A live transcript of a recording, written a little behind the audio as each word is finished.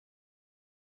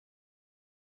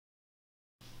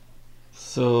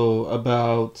So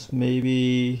about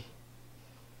maybe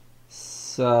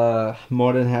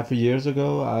more than half a years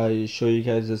ago, I showed you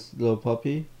guys this little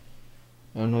puppy.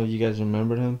 I don't know if you guys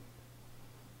remember him,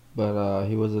 but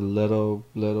he was a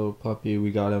little puppy.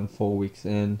 We got him 4 weeks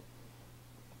in.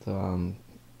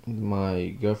 My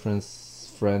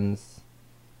girlfriend's friends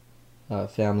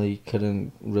family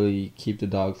couldn't really keep the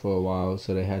dog for a while,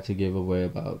 so they had to give away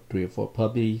about 3 or 4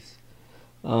 puppies.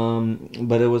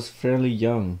 But it was fairly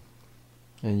young.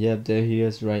 And yep, there he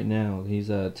is right now.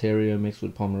 He's a terrier mixed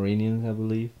with Pomeranian, I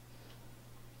believe.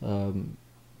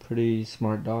 Pretty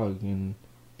smart dog. And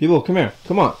people, come here.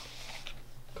 Come on.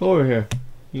 Come over here.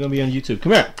 You're gonna be on YouTube.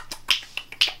 Come here.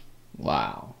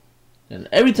 Wow. And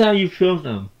every time you film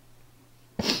them,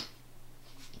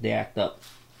 they act up.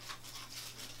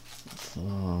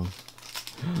 So,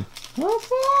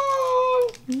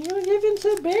 you're gonna give him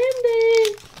to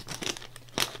Band-Aid.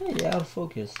 Hey, out of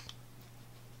focus.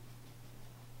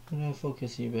 I'm gonna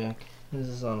focus you back. This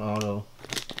is on auto.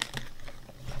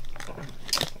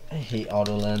 I hate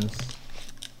auto lens.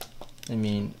 I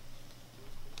mean,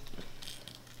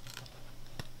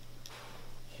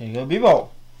 here you go, Bebo.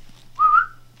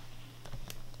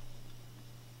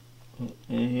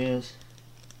 There he is.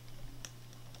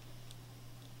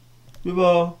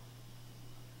 Bebo.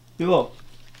 Bebo.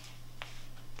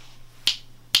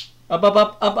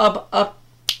 Up.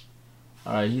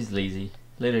 Alright, he's lazy.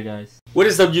 Later, guys. What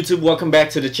is up, YouTube? Welcome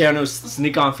back to the channel,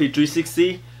 Sneak On Feed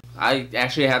 360. I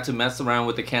actually had to mess around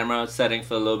with the camera setting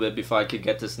for a little bit before I could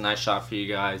get this nice shot for you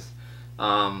guys.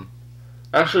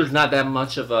 Actually, it's not that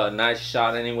much of a nice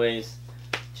shot anyways.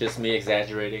 Just me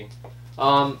exaggerating.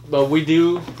 But we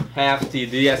do have the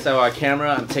DSLR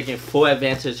camera. I'm taking full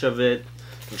advantage of it.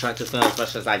 I'm trying to film as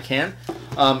much as I can.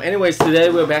 Anyways,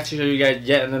 today we're back to show you guys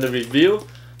yet another review.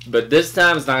 But this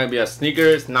time it's not going to be a sneaker,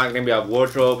 it's not going to be a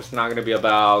wardrobe, it's not going to be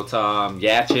about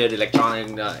gadget,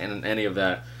 electronic, and any of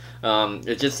that.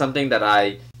 It's just something that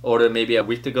I ordered maybe a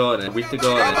week ago, and a week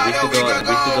ago, and a week ago, and a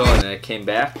week ago, and then it came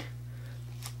back.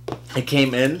 It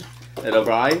came in, it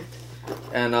arrived,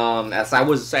 and as I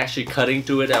was actually cutting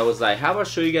through it, I was like, how about I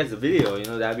show you guys a video, you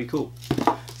know, that'd be cool.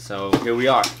 So here we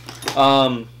are.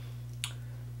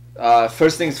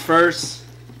 First things first.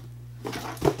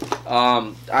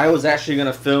 I was actually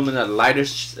gonna film in a lighter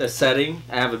setting.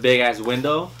 I have a big ass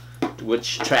window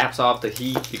which traps off the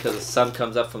heat because the sun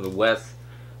comes up from the west.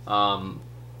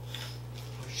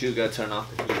 Shoot, gotta turn off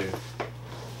the heater.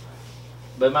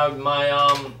 But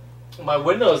my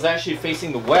window is actually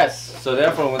facing the west, so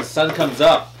therefore when the sun comes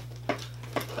up,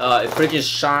 it freaking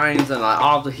shines and like,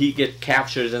 all the heat gets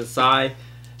captured inside,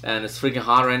 and it's freaking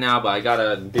hot right now. But I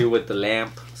gotta deal with the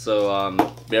lamp, so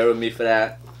bear with me for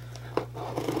that.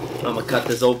 I'm gonna cut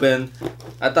this open.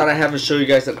 I thought I haven't showed you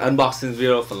guys an unboxing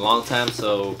video for a long time,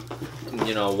 so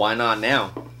you know, why not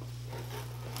now?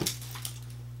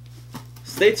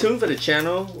 Stay tuned for the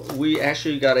channel. We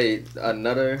actually got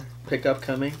another pickup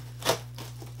coming.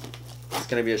 It's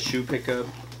gonna be a shoe pickup.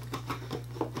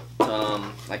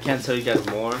 I can't tell you guys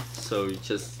more, so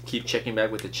just keep checking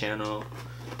back with the channel.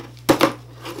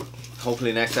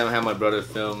 Hopefully next time I have my brother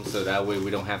film, so that way we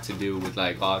don't have to deal with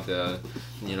like all the,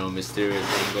 you know, mysterious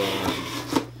angle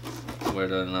and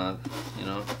whether or not, you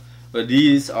know. But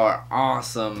these are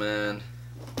awesome, man.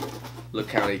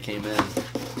 Look how they came in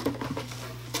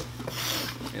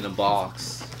a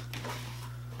box,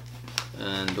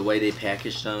 and the way they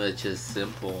packaged them, it's just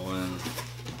simple and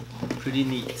pretty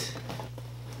neat.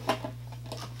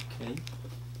 Okay.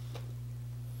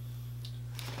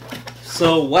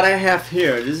 So what I have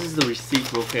here, this is the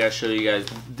receipt real quick. I'll show you guys.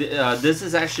 This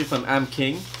is actually from I'm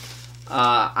King.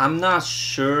 I'm not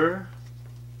sure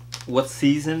what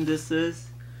season this is,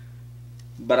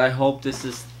 but I hope this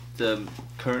is the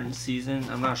current season.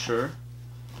 I'm not sure.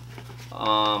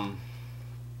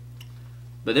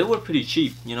 But they were pretty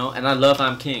cheap, you know, and I love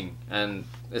I'm King. And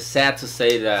it's sad to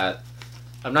say that,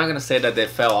 I'm not gonna say that they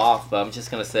fell off, but I'm just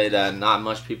gonna say that not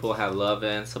much people have love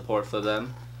and support for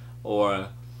them, or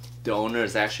the owner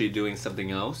is actually doing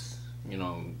something else, you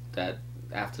know, that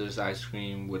After's ice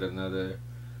cream with another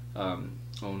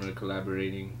owner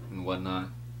collaborating and whatnot.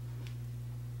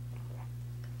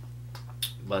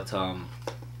 But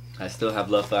I still have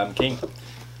love for I'm King.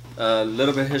 A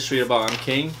little bit of history about I'm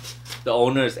King. The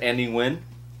owner is Andy Nguyen.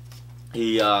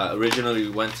 He originally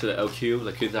went to LQ,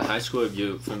 La Quinta High School, if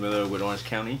you're familiar with Orange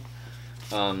County.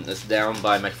 It's down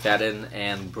by McFadden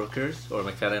and Brookers, or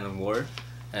McFadden and Ward.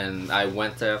 And I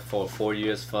went there for 4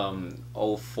 years from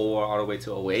 04 all the way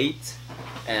to 08.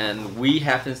 And we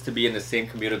happens to be in the same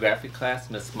computer graphic class,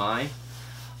 Miss Mai.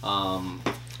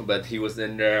 But he was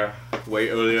in there way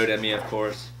earlier than me, of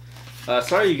course.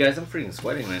 Sorry you guys, I'm freaking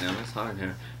sweating right now. It's hot in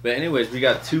here. But anyways, we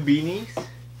got 2 beanies.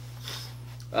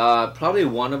 Probably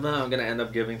one of them I'm gonna end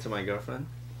up giving to my girlfriend.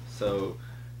 So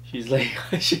she's like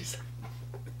she's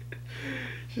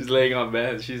laying on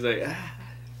bed. She's like ah.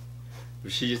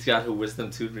 She just got her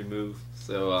wisdom tooth removed.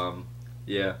 So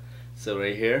yeah. So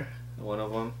right here, one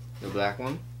of them, the black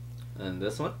one, and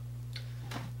this one.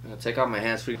 I'm gonna take off my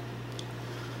hands free.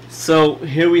 So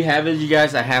here we have it, you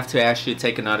guys. I have to actually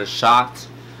take another shot.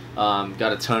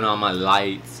 Gotta turn on my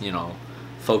lights, you know,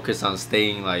 focus on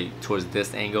staying like towards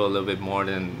this angle a little bit more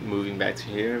than moving back to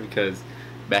here, because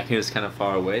back here is kind of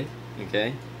far away.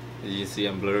 Okay, as you see,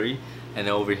 I'm blurry, and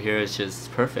over here it's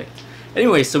just perfect.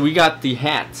 Anyway, so we got the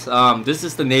hat. This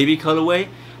is the navy colorway.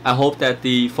 I hope that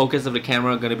the focus of the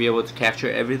camera are going to be able to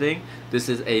capture everything. This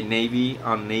is a navy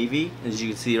on navy. As you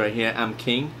can see right here, I'm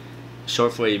King,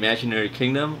 short for Imaginary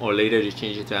Kingdom, or later they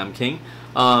change it to I'm King.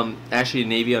 Actually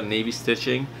navy on navy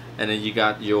stitching, and then you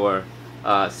got your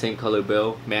same color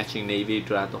bill, matching navy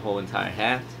throughout the whole entire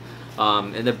hat.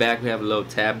 In the back we have a little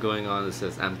tab going on that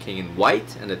says I'm King in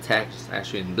white, and the text is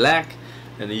actually in black.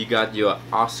 And then you got your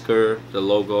Oscar, the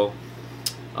logo.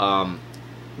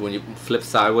 When you flip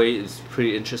sideways, it's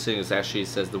pretty interesting. It actually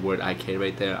says the word IK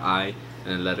right there, I, and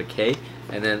then letter K.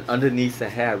 And then underneath the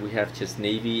hat we have just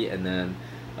navy, and then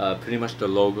pretty much the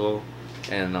logo,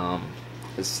 and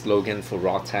the slogan for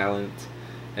Raw Talent,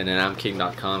 and then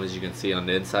I'mKing.com, as you can see on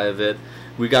the inside of it.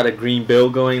 We got a green bill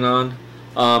going on.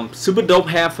 Super dope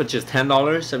hat for just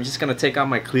 $10. I'm just gonna take out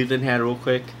my Cleveland hat real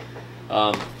quick.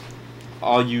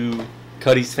 All you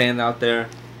Cuddies fans out there,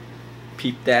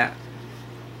 peep that.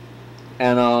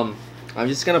 And I'm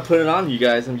just gonna put it on, you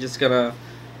guys. I'm just gonna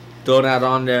throw that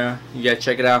on there. You guys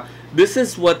check it out. This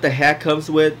is what the hat comes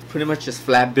with, pretty much just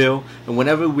flat bill. And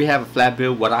whenever we have a flat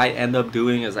bill, what I end up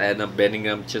doing is I end up bending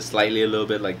them just slightly, a little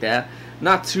bit like that.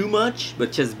 Not too much,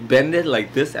 but just bend it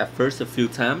like this at first a few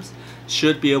times.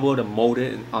 Should be able to mold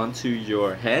it onto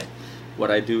your head.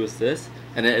 What I do is this.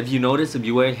 And then if you notice, if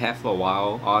you wear a hat for a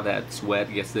while, all that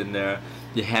sweat gets in there,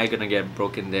 your hair gonna get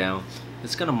broken down.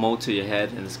 It's gonna mold to your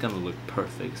head, and it's gonna look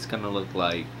perfect. It's gonna look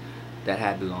like that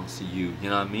hat belongs to you. You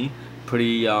know what I mean?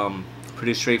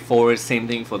 Pretty straightforward. Same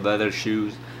thing for leather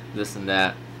shoes, this and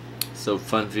that. So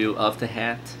front view of the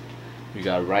hat. We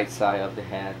got right side of the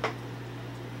hat,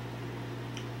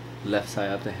 left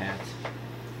side of the hat,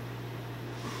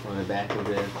 on the back of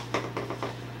it.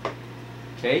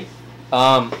 Okay.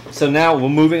 So now we're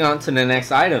moving on to the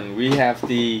next item. We have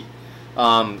the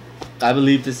I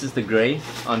believe this is the gray.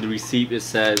 On the receipt it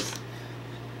says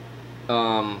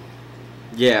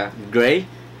yeah, gray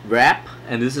wrap,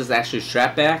 and this is actually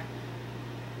strap back,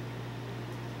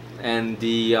 and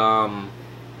the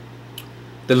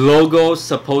logo's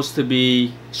supposed to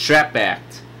be strap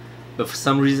backed, but for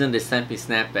some reason they sent me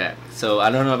snapback. So I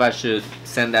don't know if I should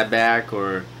send that back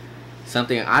or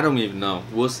something. I don't even know.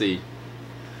 We'll see.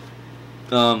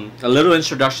 A little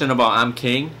introduction about I'm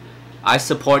King. I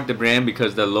support the brand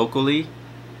because they're locally.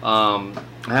 I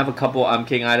have a couple I'm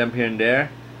King items here and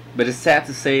there, but it's sad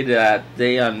to say that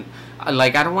they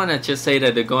like, I don't want to just say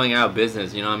that they're going out of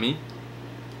business. You know what I mean?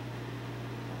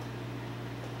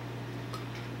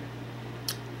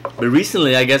 But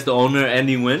recently, I guess the owner,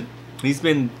 Andy Nguyen, he's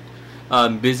been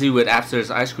busy with After's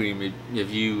ice cream. If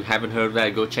you haven't heard of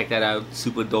that, go check that out.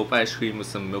 Super dope ice cream with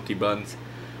some milky buns.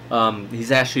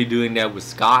 He's actually doing that with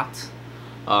Scott,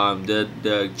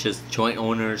 the just joint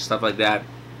owners, stuff like that.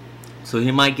 So he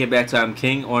might get back to I'm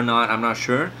King or not, I'm not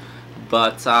sure.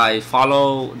 But I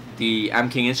follow the I'm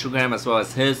King Instagram as well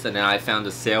as his, and then I found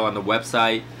a sale on the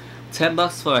website.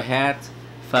 $10 for a hat,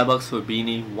 $5 for a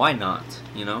beanie. Why not?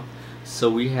 You know. So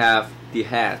we have the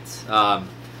hats.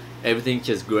 Everything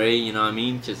just gray. You know what I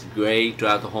mean? Just gray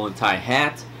throughout the whole entire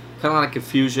hat. Kind of like a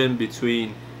fusion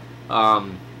between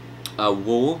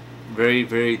wool,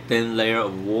 very thin layer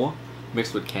of wool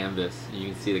mixed with canvas. You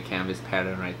can see the canvas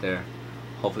pattern right there.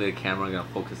 Hopefully the camera gonna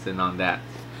focus in on that.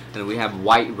 And we have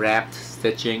white wrapped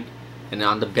stitching, and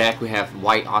on the back we have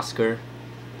white Oscar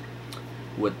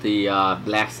with the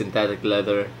black synthetic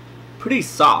leather. Pretty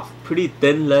soft, pretty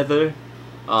thin leather,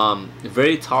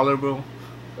 very tolerable.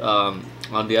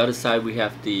 On the other side we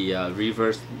have the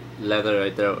reverse leather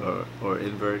right there, or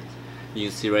invert. You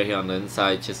can see right here on the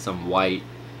inside just some white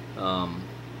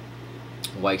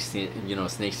you know,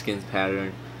 snake skins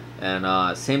pattern.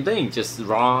 And same thing, just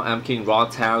raw I'm King Raw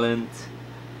Talent,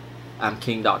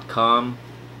 I'mKing.com.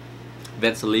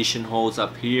 Ventilation holes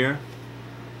up here,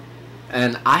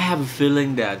 and I have a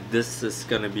feeling that this is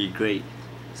gonna be great.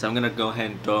 So I'm gonna go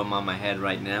ahead and throw them on my head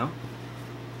right now.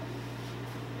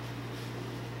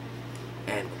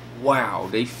 And wow,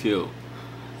 they feel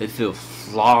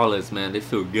flawless, man. They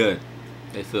feel good.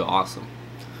 They feel awesome.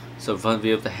 So front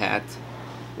view of the hat,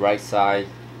 right side.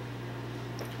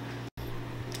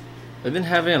 I've been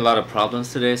having a lot of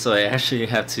problems today, so I actually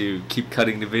have to keep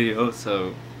cutting the video,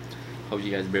 so hope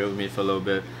you guys bear with me for a little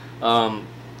bit.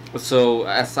 So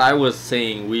as I was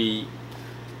saying, we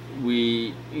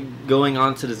going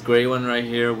on to this gray one right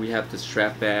here, we have the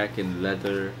strap back in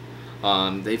leather.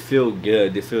 They feel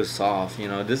good, they feel soft, you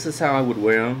know. This is how I would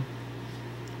wear them,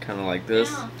 kind of like this.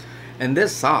 Yeah. And they're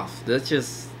soft,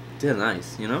 they're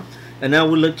nice, you know. And now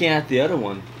we're looking at the other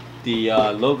one, the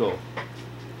logo,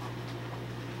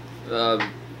 a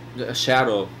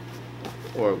shadow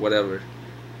or whatever.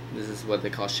 This is what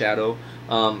they call shadow.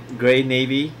 Gray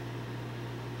navy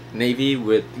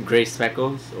with gray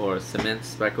speckles or cement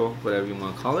speckle, whatever you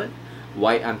want to call it.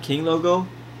 White I'm King logo,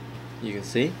 you can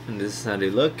see, and this is how they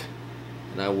look.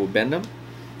 And I will bend them.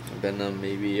 I'll bend them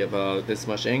maybe about this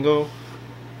much angle.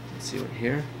 Let's see right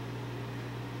here.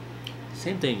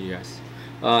 Same thing, you guys.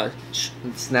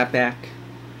 Snap back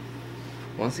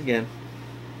once again,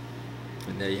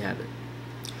 and there you have it.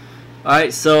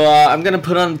 Alright, so I'm gonna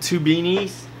put on 2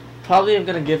 beanies. Probably I'm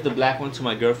gonna give the black one to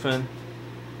my girlfriend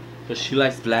because she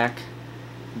likes black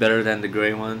better than the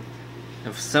gray one,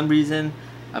 and for some reason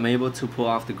I'm able to pull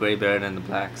off the gray better than the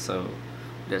black, so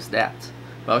there's that.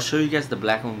 But I'll show you guys the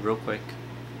black one real quick.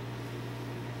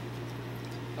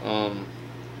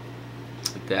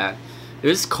 Like that. If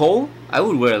it's cold, I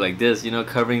would wear it like this, you know,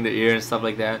 covering the ear and stuff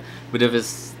like that. But if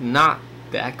it's not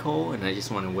that cold and I just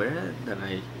want to wear it, then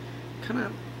I kind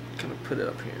of put it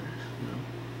up here, you know.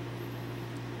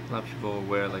 A lot of people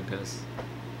wear it like this.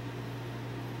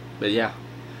 But yeah.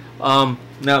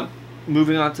 Now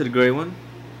moving on to the gray one,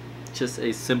 just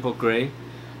a simple gray.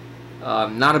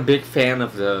 Not a big fan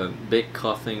of the big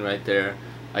cuffing right there.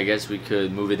 I guess we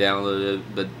could move it down a little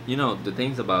bit, but you know the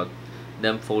things about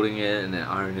them folding it and then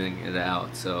ironing it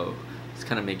out, so it's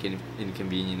kind of making it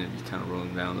inconvenient if you kind of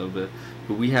rolling down a little bit.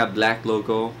 But we have black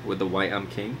logo with the white I'm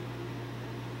King.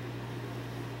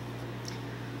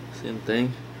 Same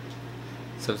thing.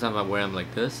 Sometimes I wear them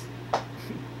like this.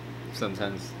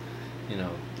 Sometimes, you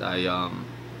know, I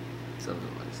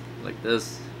sometimes like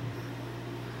this.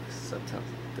 Sometimes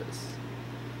like this.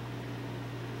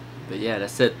 But yeah,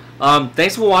 that's it.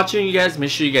 Thanks for watching, you guys.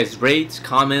 Make sure you guys rate,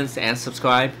 comments, and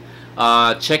subscribe.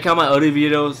 Check out my other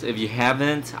videos if you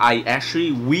haven't.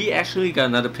 We actually got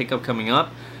another pickup coming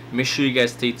up. Make sure you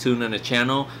guys stay tuned on the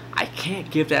channel. I can't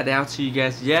give that out to you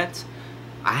guys yet.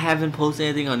 I haven't posted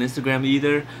anything on Instagram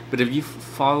either, but if you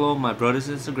follow my brother's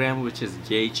Instagram, which is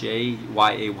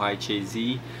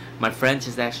JJYAYJZ, my friend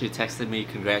just actually texted me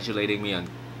congratulating me on,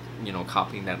 you know,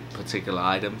 copying that particular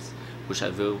items, which I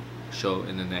will show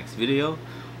in the next video.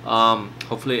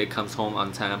 Hopefully it comes home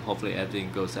on time. Hopefully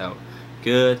everything goes out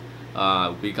good.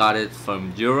 We got it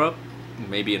from Europe,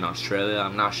 maybe in Australia,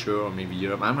 I'm not sure, or maybe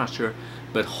Europe, I'm not sure,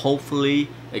 but hopefully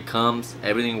it comes,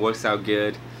 everything works out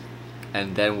good,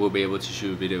 and then we'll be able to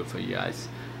shoot a video for you guys.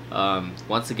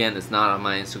 Once again, it's not on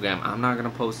my Instagram. I'm not gonna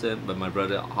post it, but my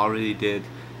brother already did,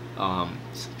 so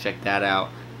check that out.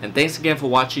 And thanks again for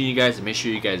watching, you guys. Make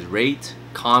sure you guys rate,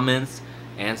 comments,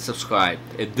 and subscribe.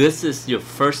 If this is your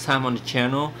first time on the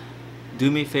channel,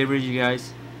 do me a favor, you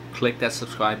guys, click that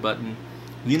subscribe button.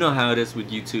 You know how it is with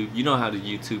YouTube. You know how the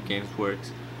YouTube games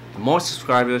works. The more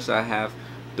subscribers I have,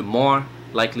 the more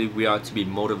likely we are to be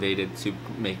motivated to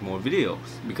make more videos,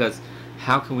 because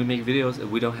how can we make videos if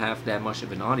we don't have that much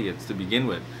of an audience to begin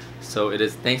with? So it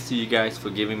is thanks to you guys for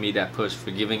giving me that push,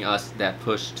 for giving us that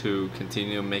push to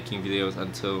continue making videos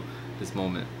until this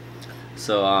moment.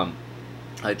 So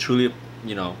I truly,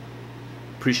 you know,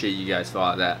 appreciate you guys for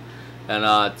all that.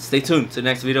 And stay tuned to the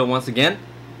next video. Once again,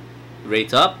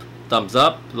 rate up, thumbs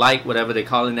up, like, whatever they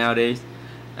call it nowadays,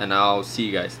 and I'll see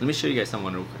you guys. Let me show you guys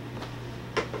someone real quick.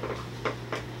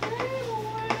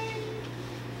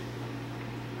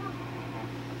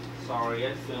 Sorry,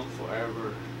 I filmed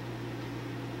forever.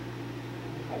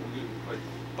 Oh, you like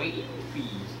baby.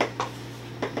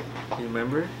 You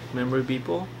remember? Remember,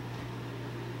 people?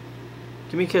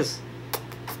 Give me a kiss.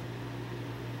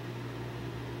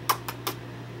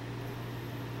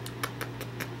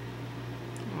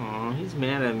 Aw, he's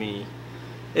mad at me.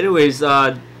 Anyways,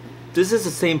 this is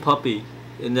the same puppy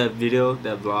in that video,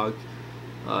 that vlog.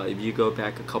 If you go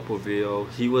back a couple of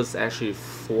videos, he was actually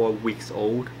 4 weeks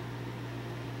old.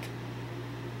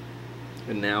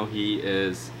 And now he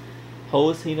is, how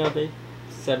old is he now, babe?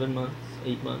 7 months?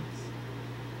 8 months?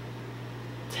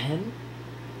 10?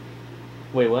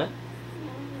 Wait, what?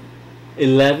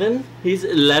 11? He's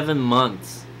 11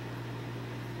 months.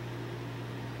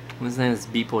 His name is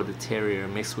Beepo the Terrier,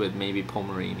 mixed with maybe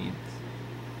Pomeranians.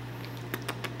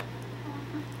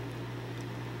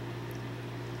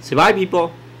 Say bye,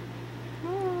 people.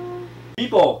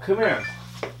 People, come here.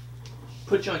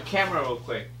 Put you on camera real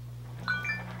quick.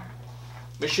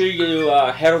 Make sure you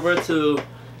head over to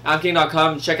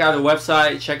amking.com, check out the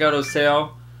website, check out the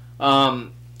sale.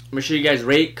 Make sure you guys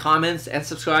rate, comments, and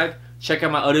subscribe. Check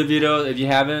out my other video if you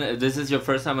haven't. If this is your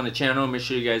first time on the channel, make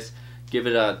sure you guys give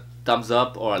it a thumbs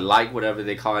up or a like, whatever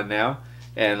they call it now.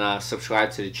 And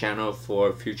subscribe to the channel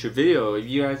for future video. If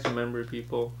you guys remember,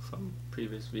 people, from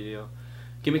previous video.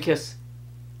 Give me a kiss.